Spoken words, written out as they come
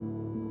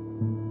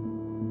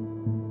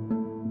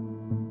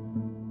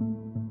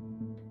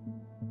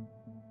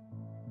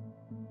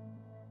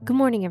Good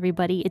morning,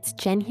 everybody. It's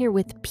Jen here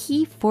with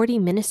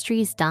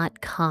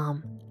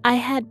P40ministries.com. I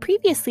had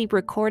previously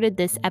recorded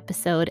this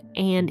episode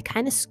and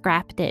kind of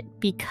scrapped it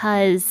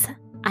because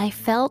I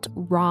felt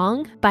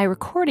wrong by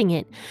recording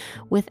it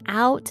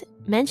without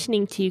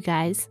mentioning to you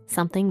guys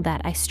something that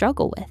I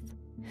struggle with.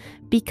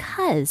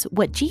 Because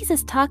what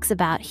Jesus talks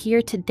about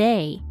here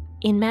today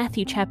in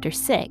Matthew chapter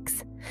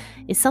 6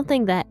 is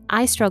something that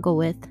I struggle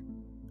with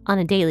on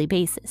a daily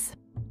basis.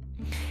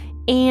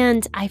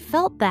 And I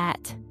felt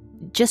that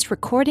just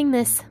recording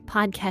this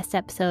podcast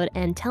episode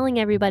and telling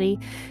everybody,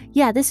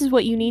 yeah, this is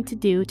what you need to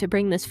do to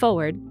bring this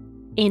forward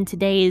in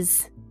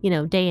today's,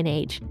 day and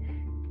age,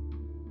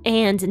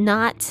 and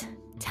not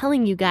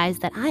telling you guys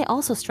that I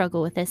also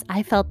struggle with this,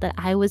 I felt that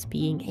I was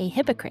being a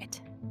hypocrite.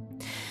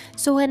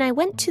 So when I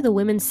went to the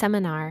women's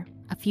seminar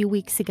a few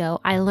weeks ago,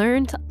 I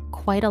learned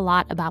quite a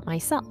lot about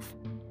myself.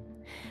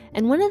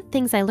 And one of the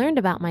things I learned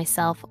about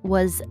myself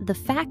was the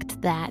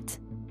fact that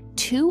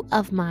two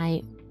of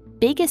my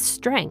biggest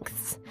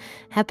strengths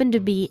happen to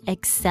be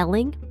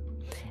excelling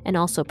and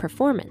also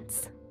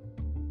performance.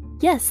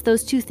 Yes,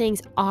 those two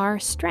things are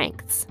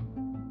strengths,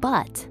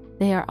 but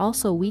they are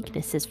also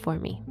weaknesses for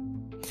me.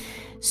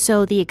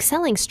 So the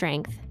excelling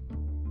strength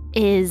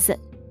is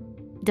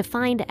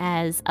defined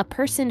as a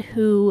person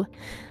who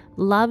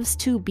loves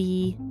to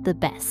be the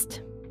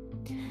best,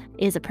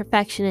 is a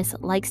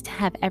perfectionist, likes to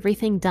have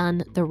everything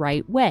done the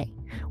right way,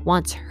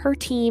 wants her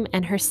team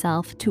and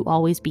herself to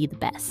always be the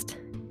best.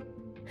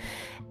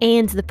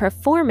 And the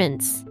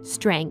performance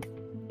strength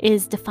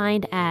is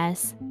defined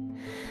as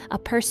a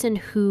person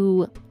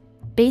who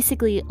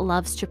basically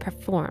loves to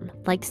perform,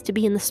 likes to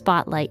be in the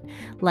spotlight,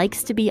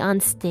 likes to be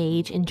on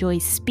stage,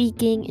 enjoys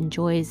speaking,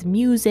 enjoys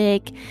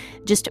music,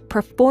 just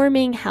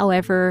performing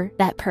however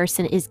that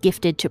person is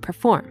gifted to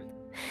perform.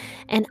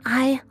 And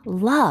I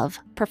love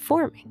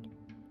performing.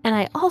 And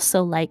I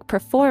also like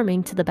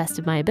performing to the best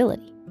of my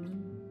ability.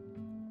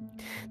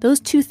 Those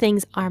two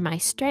things are my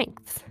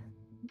strengths.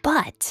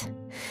 But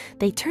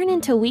they turn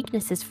into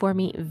weaknesses for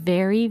me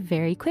very,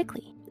 very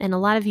quickly. And a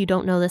lot of you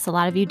don't know this, a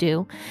lot of you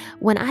do.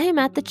 When I am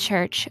at the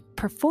church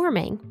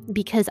performing,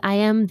 because I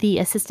am the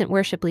assistant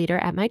worship leader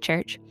at my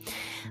church,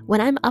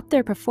 when I'm up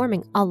there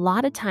performing, a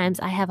lot of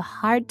times I have a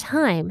hard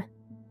time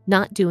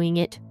not doing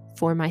it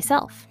for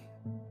myself.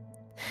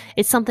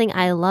 It's something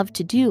I love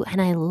to do,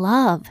 and I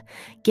love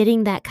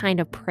getting that kind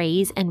of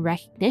praise and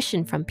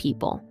recognition from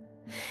people.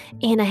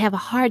 And I have a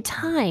hard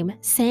time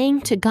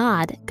saying to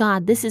God,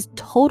 this is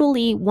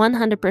totally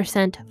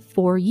 100%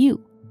 for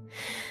you.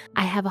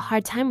 I have a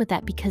hard time with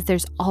that because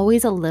there's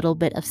always a little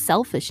bit of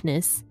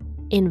selfishness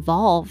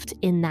involved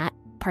in that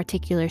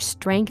particular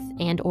strength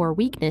and or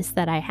weakness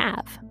that I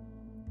have.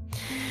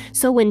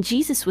 So when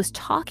Jesus was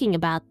talking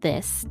about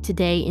this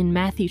today in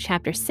Matthew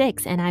chapter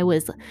 6, and I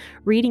was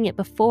reading it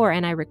before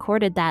and I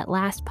recorded that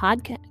last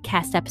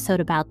podcast episode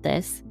about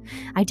this,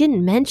 I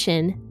didn't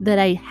mention that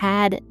I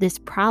had this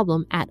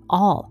problem at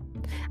all.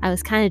 I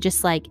was kind of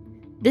just like,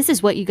 this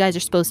is what you guys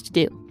are supposed to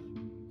do.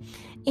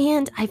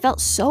 And I felt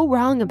so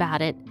wrong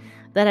about it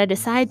that I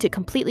decided to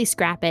completely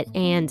scrap it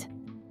and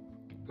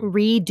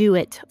redo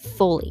it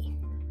fully.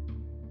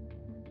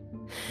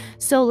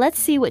 So let's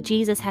see what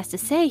Jesus has to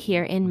say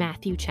here in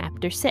Matthew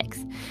chapter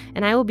 6.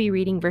 And I will be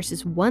reading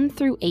verses 1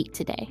 through 8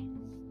 today.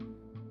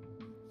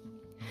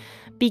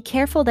 Be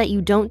careful that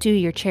you don't do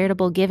your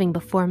charitable giving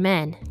before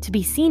men to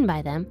be seen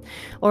by them,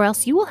 or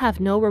else you will have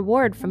no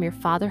reward from your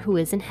Father who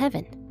is in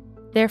heaven.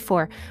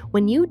 Therefore,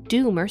 when you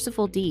do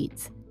merciful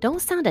deeds,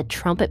 don't sound a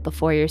trumpet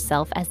before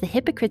yourself as the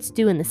hypocrites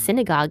do in the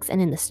synagogues and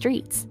in the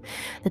streets,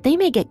 that they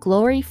may get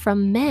glory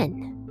from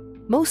men.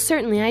 Most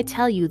certainly, I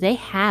tell you, they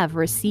have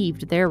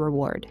received their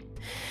reward.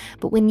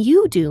 But when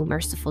you do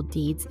merciful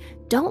deeds,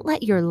 don't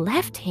let your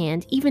left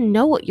hand even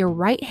know what your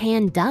right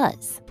hand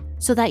does,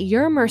 so that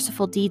your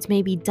merciful deeds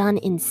may be done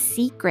in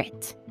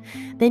secret.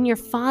 Then your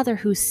Father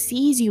who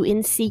sees you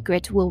in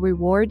secret will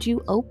reward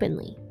you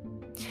openly.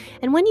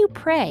 And when you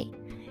pray,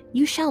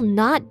 you shall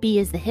not be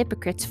as the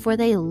hypocrites, for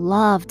they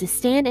love to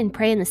stand and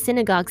pray in the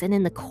synagogues and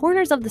in the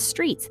corners of the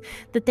streets,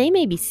 that they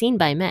may be seen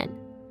by men.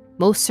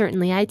 Most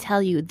certainly, I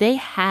tell you, they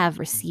have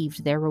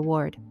received their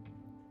reward.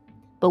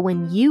 But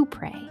when you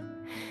pray,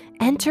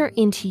 enter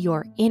into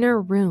your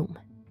inner room,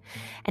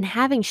 and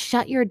having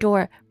shut your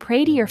door,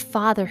 pray to your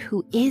Father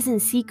who is in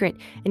secret,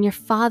 and your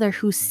Father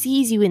who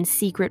sees you in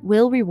secret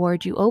will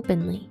reward you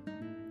openly.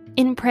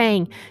 In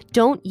praying,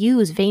 don't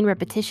use vain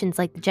repetitions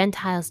like the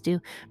Gentiles do,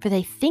 for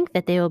they think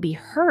that they will be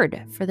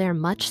heard for their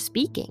much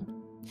speaking.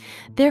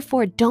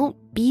 Therefore, don't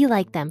be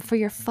like them, for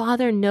your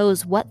Father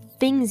knows what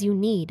things you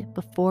need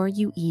before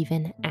you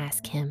even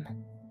ask Him.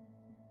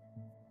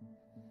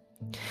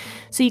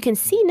 So you can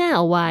see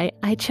now why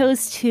I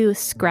chose to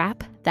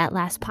scrap that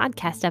last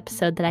podcast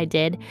episode that I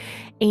did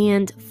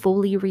and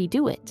fully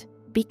redo it.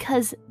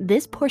 Because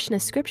this portion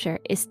of scripture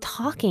is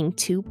talking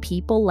to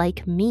people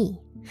like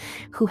me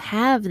who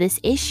have this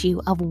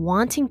issue of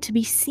wanting to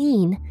be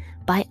seen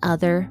by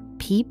other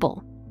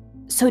people.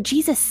 So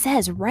Jesus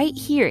says right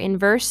here in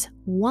verse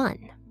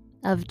 1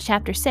 of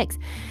chapter 6,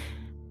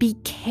 be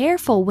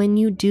careful when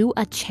you do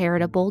a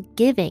charitable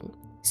giving.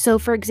 So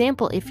for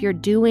example, if you're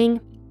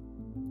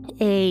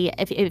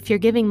if you're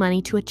giving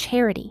money to a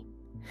charity,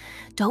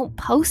 don't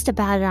post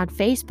about it on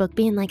Facebook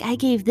being like, I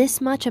gave this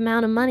much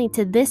amount of money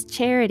to this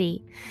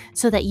charity,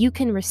 so that you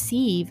can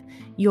receive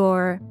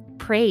your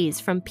praise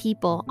from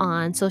people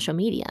on social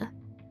media.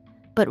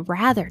 But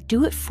rather,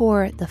 do it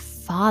for the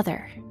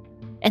Father.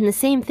 And the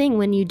same thing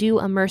when you do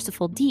a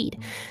merciful deed.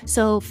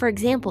 So for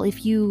example,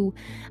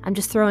 I'm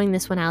just throwing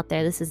this one out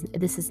there. This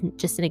is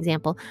just an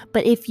example.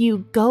 But if you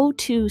go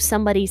to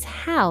somebody's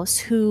house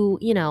who,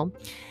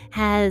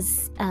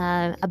 has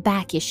a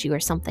back issue or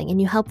something,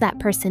 and you help that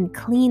person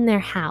clean their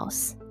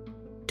house,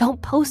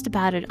 don't post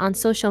about it on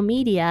social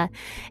media.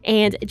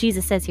 And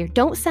Jesus says here,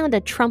 don't sound a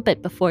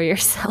trumpet before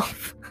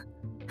yourself.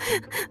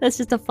 That's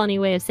just a funny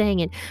way of saying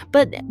it.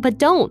 But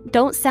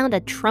don't sound a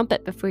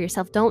trumpet before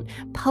yourself. Don't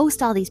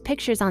post all these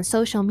pictures on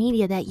social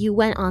media that you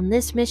went on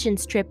this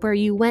missions trip where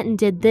you went and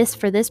did this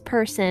for this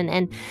person.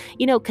 And,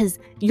 because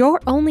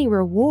your only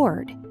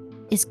reward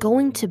is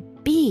going to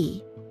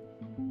be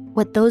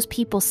what those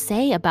people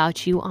say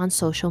about you on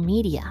social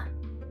media.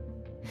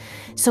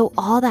 So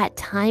all that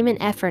time and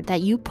effort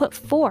that you put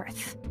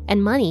forth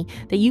and money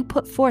that you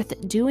put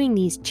forth doing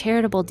these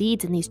charitable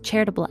deeds and these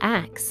charitable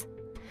acts,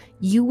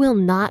 you will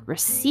not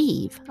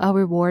receive a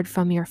reward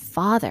from your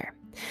Father.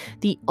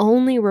 The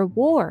only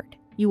reward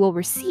you will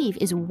receive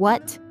is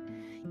what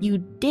you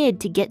did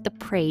to get the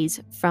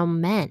praise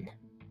from men.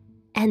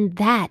 And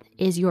that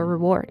is your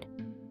reward.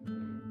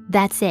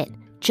 That's it.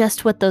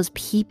 Just what those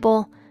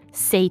people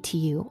say to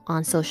you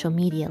on social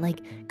media. Like,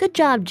 good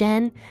job,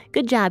 Jen.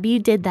 Good job. You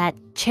did that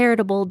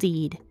charitable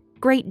deed.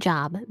 Great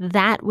job.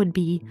 That would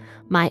be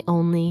my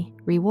only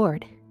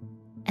reward.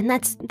 And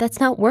that's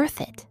not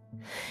worth it.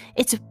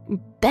 It's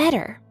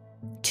better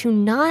to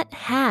not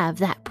have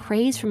that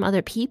praise from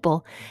other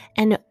people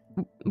and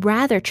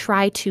rather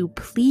try to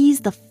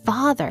please the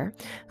Father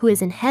who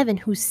is in heaven,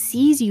 who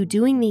sees you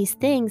doing these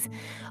things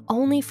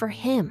only for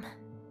Him.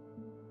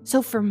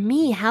 So for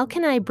me, how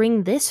can I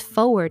bring this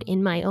forward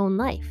in my own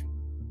life?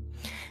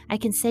 I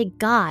can say,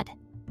 God,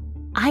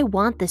 I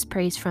want this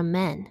praise from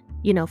men,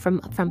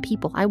 from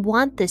people. I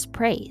want this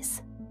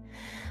praise,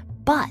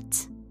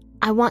 but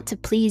I want to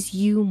please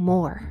you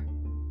more.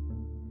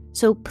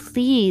 So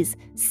please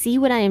see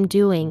what I am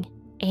doing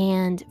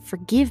and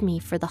forgive me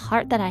for the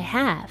heart that I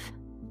have,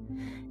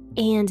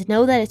 and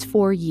know that it's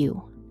for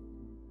you.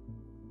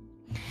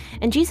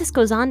 And Jesus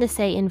goes on to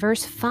say in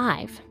verse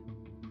 5,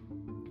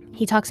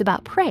 he talks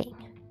about praying.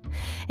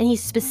 And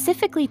he's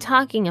specifically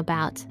talking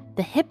about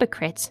the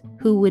hypocrites,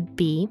 who would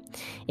be,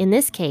 in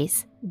this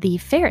case, the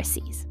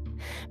Pharisees.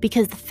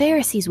 Because the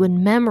Pharisees would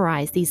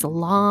memorize these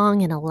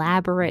long and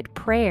elaborate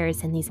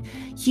prayers and these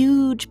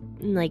huge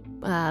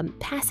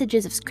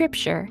passages of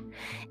scripture,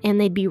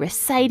 and they'd be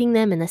reciting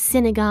them in the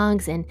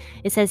synagogues, and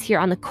it says here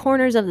on the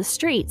corners of the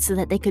streets, so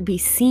that they could be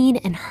seen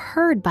and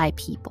heard by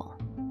people.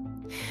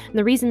 And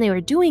the reason they were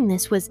doing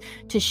this was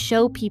to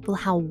show people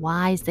how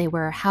wise they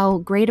were, how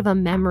great of a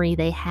memory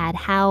they had,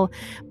 how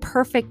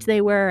perfect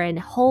they were and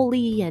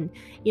holy, and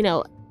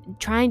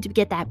trying to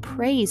get that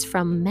praise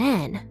from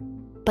men,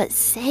 but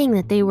saying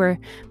that they were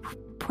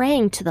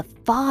praying to the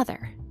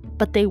Father.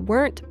 But they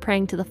weren't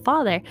praying to the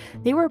Father.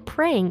 They were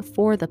praying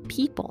for the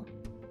people,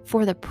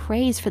 for the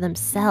praise for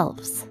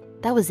themselves.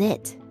 That was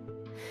it.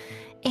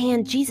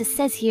 And Jesus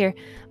says here,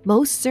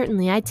 most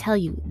certainly I tell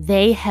you,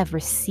 they have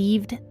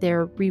received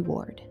their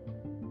reward.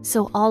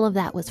 So all of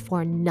that was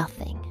for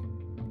nothing.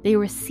 They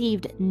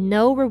received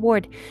no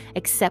reward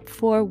except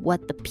for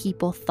what the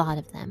people thought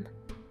of them.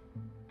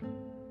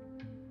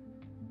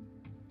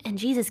 And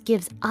Jesus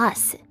gives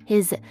us,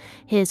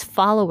 his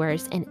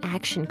followers, an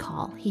action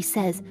call. He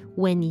says,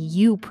 when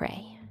you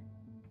pray,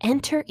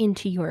 enter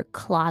into your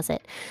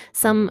closet.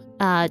 Some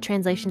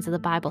translations of the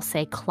Bible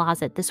say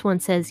closet. This one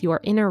says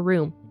your inner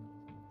room.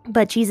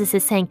 But Jesus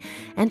is saying,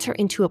 enter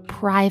into a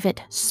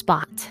private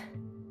spot.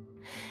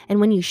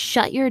 And when you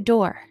shut your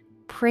door,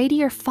 pray to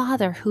your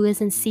Father who is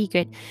in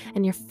secret,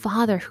 and your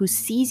Father who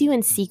sees you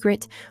in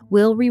secret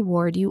will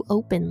reward you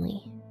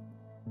openly.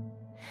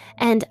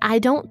 And I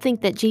don't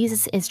think that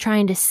Jesus is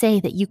trying to say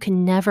that you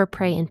can never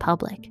pray in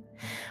public.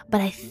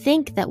 But I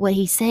think that what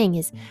he's saying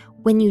is,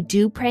 when you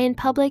do pray in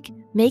public,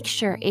 make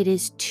sure it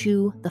is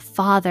to the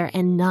Father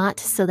and not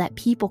so that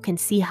people can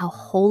see how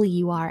holy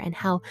you are and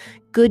how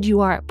good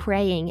you are at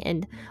praying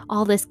and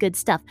all this good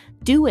stuff.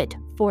 Do it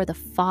for the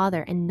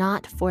Father and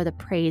not for the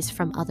praise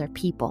from other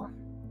people.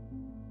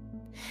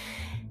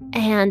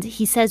 And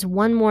he says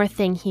one more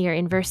thing here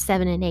in verse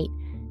 7 and 8.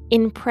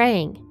 In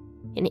praying,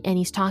 and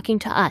he's talking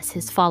to us,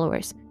 his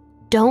followers,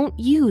 don't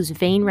use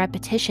vain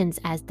repetitions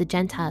as the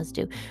Gentiles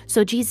do.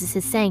 So Jesus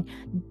is saying,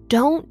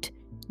 don't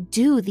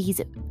do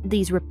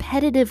these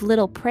repetitive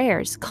little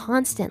prayers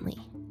constantly,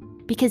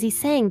 because he's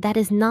saying that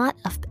is not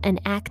an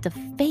act of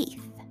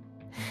faith.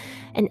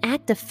 An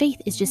act of faith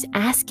is just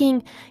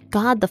asking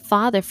God the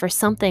Father for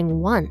something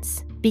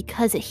once,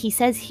 because he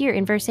says here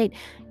in verse 8,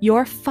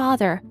 your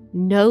Father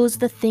knows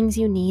the things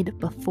you need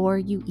before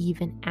you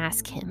even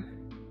ask him.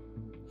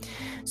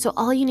 So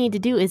all you need to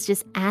do is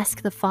just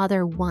ask the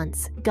Father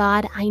once,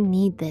 God, I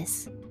need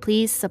this.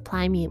 Please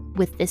supply me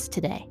with this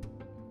today.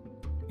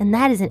 And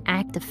that is an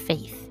act of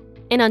faith.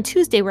 And on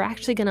Tuesday, we're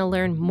actually going to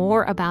learn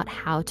more about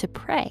how to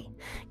pray,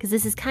 because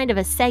this is kind of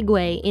a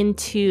segue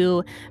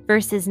into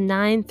verses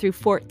 9 through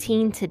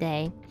 14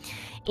 today.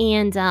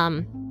 And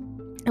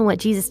what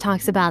Jesus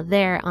talks about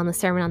there on the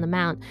Sermon on the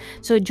Mount.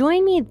 So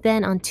join me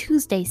then on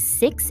Tuesday,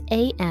 6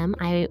 a.m.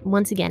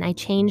 I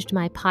changed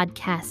my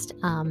podcast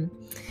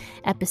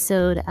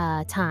episode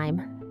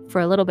time for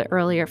a little bit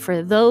earlier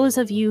for those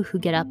of you who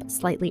get up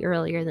slightly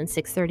earlier than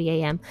 6:30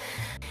 a.m.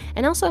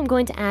 And also I'm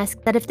going to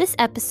ask that if this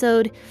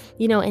episode,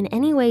 in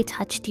any way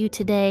touched you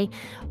today,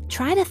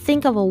 try to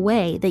think of a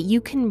way that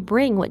you can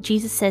bring what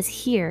Jesus says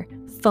here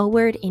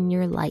forward in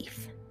your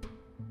life.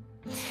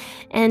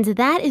 And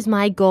that is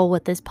my goal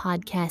with this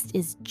podcast,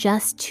 is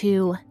just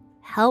to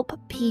help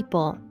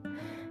people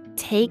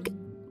take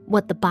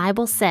what the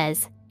Bible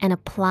says and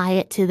apply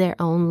it to their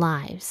own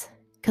lives.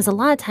 Because a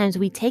lot of times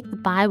we take the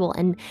Bible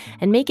and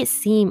make it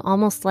seem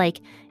almost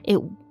like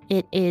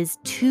it is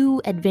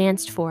too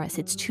advanced for us.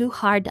 It's too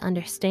hard to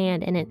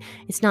understand, and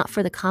it's not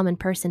for the common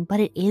person,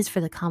 but it is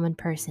for the common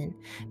person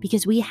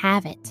because we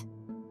have it.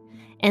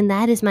 And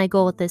that is my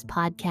goal with this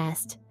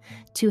podcast,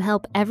 to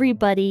help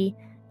everybody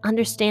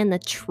understand the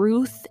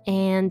truth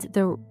and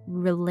the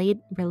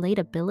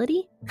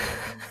relatability.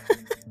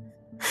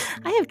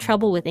 I have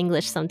trouble with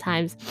English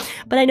sometimes,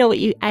 but I know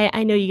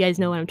I know you guys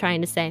know what I'm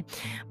trying to say.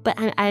 But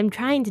I'm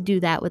trying to do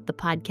that with the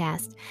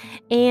podcast.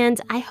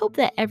 And I hope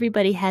that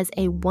everybody has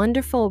a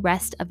wonderful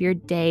rest of your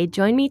day.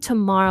 Join me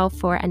tomorrow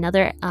for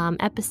another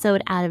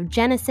episode out of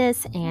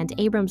Genesis and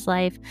Abram's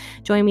life.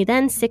 Join me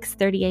then,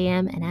 6:30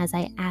 a.m. And as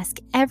I ask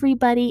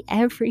everybody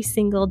every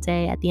single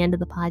day at the end of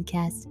the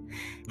podcast,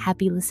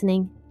 happy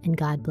listening and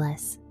God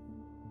bless.